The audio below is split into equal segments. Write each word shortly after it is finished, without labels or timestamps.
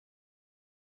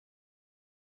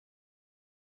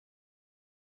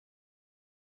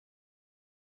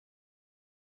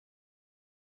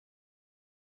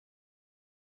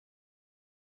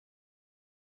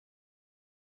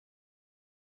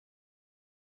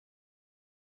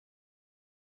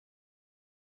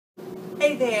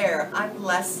Hey there, I'm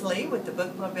Leslie with the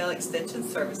Bookmobile Extension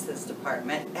Services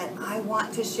Department, and I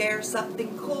want to share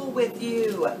something cool with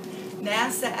you.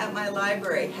 NASA at my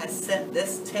library has sent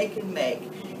this take and make,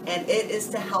 and it is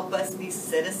to help us be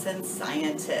citizen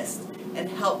scientists and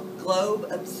help Globe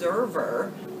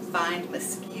Observer find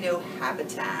mosquito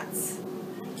habitats.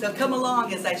 So come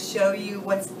along as I show you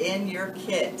what's in your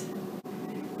kit.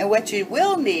 And what you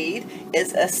will need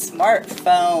is a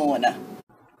smartphone.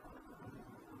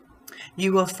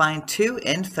 You will find two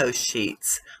info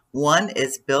sheets. One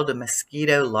is build a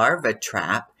mosquito larva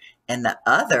trap, and the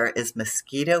other is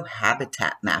mosquito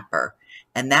habitat mapper.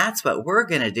 And that's what we're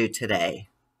going to do today.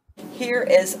 Here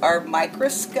is our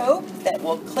microscope that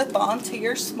will clip onto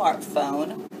your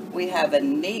smartphone. We have a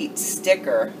neat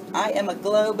sticker. I am a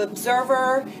Globe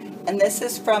Observer, and this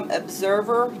is from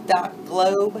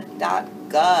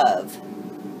observer.globe.gov.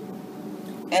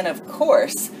 And of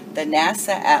course, the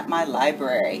NASA at my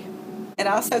library. It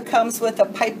also comes with a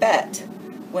pipette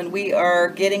when we are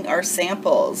getting our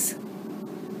samples.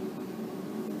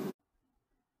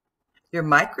 Your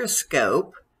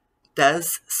microscope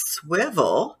does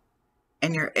swivel,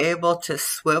 and you're able to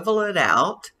swivel it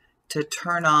out to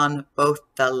turn on both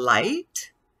the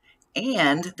light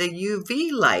and the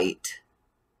UV light.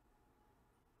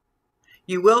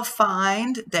 You will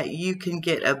find that you can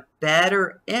get a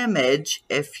better image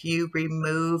if you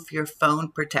remove your phone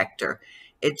protector.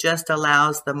 It just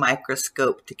allows the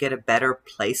microscope to get a better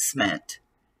placement.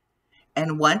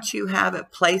 And once you have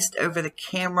it placed over the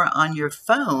camera on your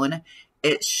phone,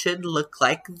 it should look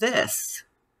like this.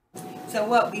 So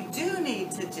what we do need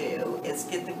to do is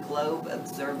get the Globe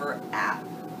Observer app.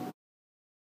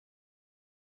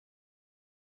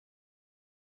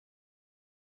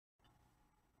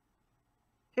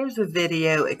 Here's a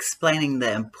video explaining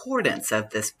the importance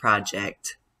of this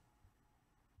project.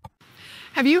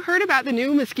 Have you heard about the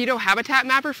new mosquito habitat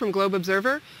mapper from Globe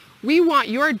Observer? We want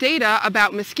your data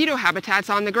about mosquito habitats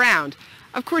on the ground.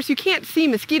 Of course, you can't see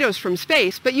mosquitoes from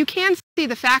space, but you can see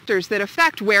the factors that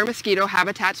affect where mosquito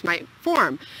habitats might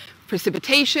form.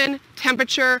 Precipitation,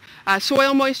 temperature,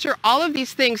 soil moisture, all of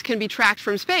these things can be tracked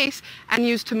from space and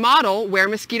used to model where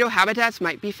mosquito habitats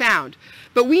might be found.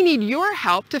 But we need your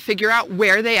help to figure out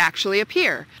where they actually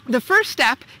appear. The first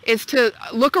step is to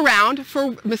look around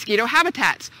for mosquito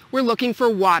habitats. We're looking for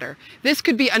water. This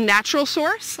could be a natural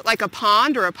source, like a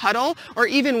pond or a puddle, or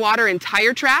even water in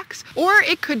tire tracks, or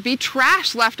it could be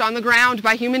trash left on the ground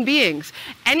by human beings.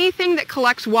 Anything that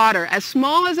collects water, as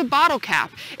small as a bottle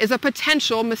cap, is a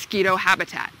potential mosquito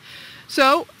habitat.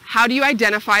 So, how do you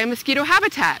identify a mosquito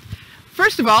habitat?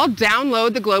 First of all,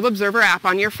 download the Globe Observer app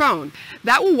on your phone.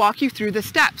 That will walk you through the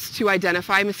steps to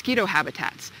identify mosquito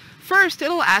habitats. First,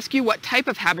 it'll ask you what type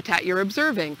of habitat you're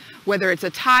observing, whether it's a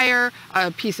tire,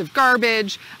 a piece of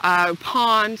garbage, a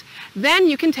pond. Then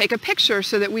you can take a picture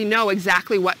so that we know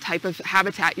exactly what type of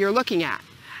habitat you're looking at.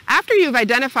 After you've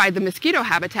identified the mosquito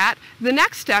habitat, the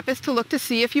next step is to look to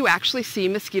see if you actually see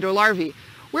mosquito larvae.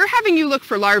 We're having you look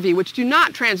for larvae which do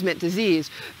not transmit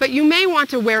disease, but you may want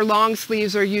to wear long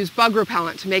sleeves or use bug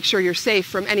repellent to make sure you're safe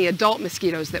from any adult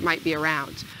mosquitoes that might be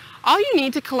around. All you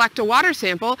need to collect a water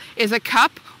sample is a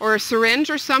cup or a syringe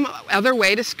or some other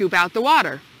way to scoop out the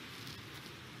water.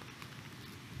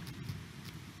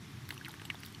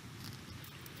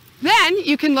 Then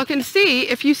you can look and see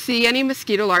if you see any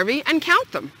mosquito larvae and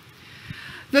count them.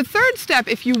 The third step,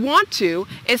 if you want to,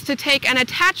 is to take an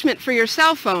attachment for your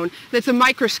cell phone that's a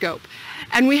microscope.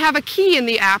 And we have a key in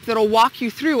the app that'll walk you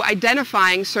through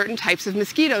identifying certain types of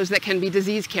mosquitoes that can be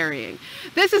disease-carrying.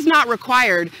 This is not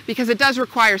required because it does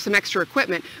require some extra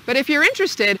equipment, but if you're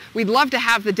interested, we'd love to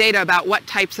have the data about what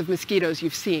types of mosquitoes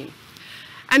you've seen.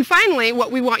 And finally,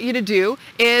 what we want you to do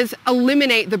is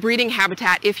eliminate the breeding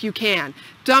habitat if you can.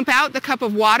 Dump out the cup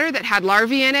of water that had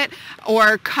larvae in it,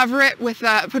 or cover it with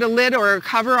put a lid or a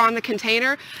cover on the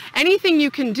container. Anything you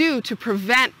can do to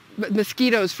prevent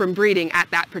mosquitoes from breeding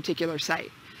at that particular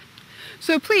site.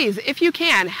 So please, if you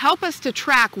can, help us to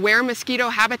track where mosquito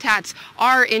habitats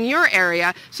are in your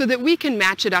area so that we can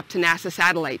match it up to NASA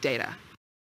satellite data.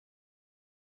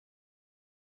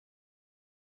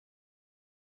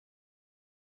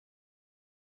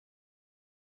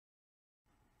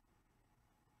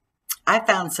 I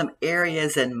found some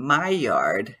areas in my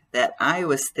yard that I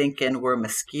was thinking were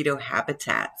mosquito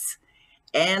habitats,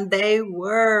 and they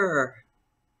were.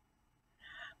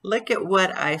 Look at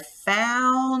what I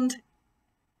found,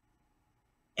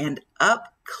 and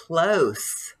up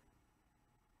close.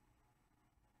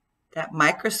 That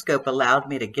microscope allowed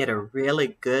me to get a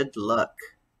really good look.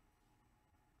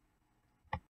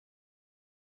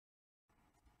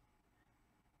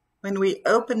 When we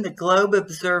open the Globe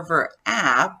Observer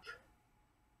app,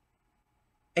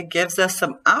 it gives us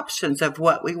some options of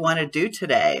what we want to do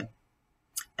today,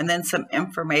 and then some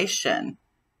information.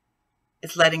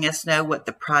 It's letting us know what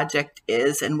the project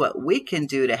is and what we can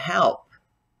do to help.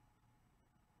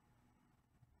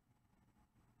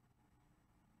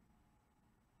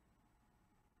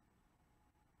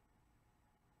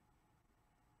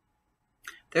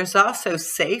 There's also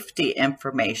safety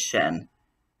information.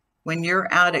 When you're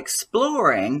out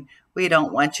exploring, we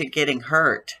don't want you getting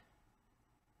hurt.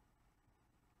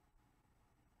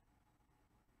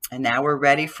 And now we're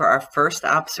ready for our first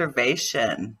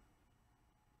observation.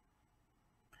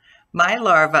 My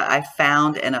larva I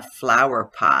found in a flower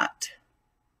pot.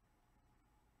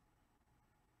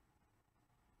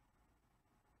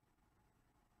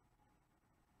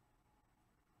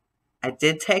 I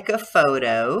did take a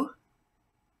photo,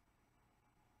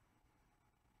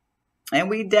 and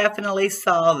we definitely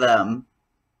saw them.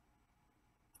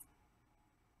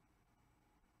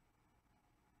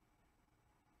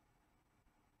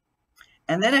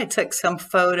 And then I took some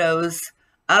photos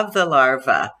of the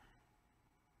larva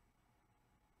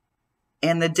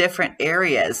in the different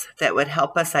areas that would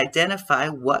help us identify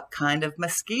what kind of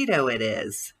mosquito it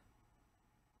is.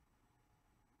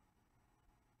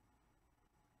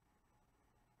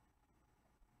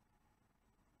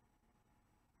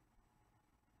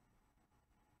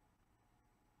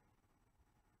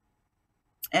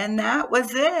 And that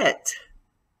was it.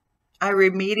 I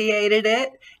remediated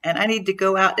it, and I need to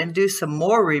go out and do some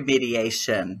more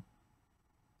remediation.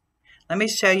 Let me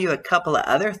show you a couple of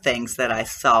other things that I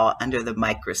saw under the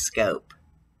microscope.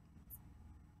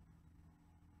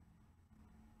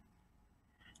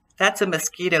 That's a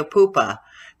mosquito pupa.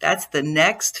 That's the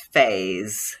next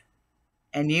phase.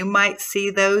 And you might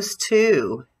see those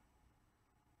too.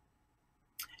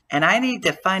 And I need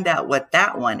to find out what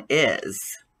that one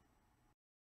is.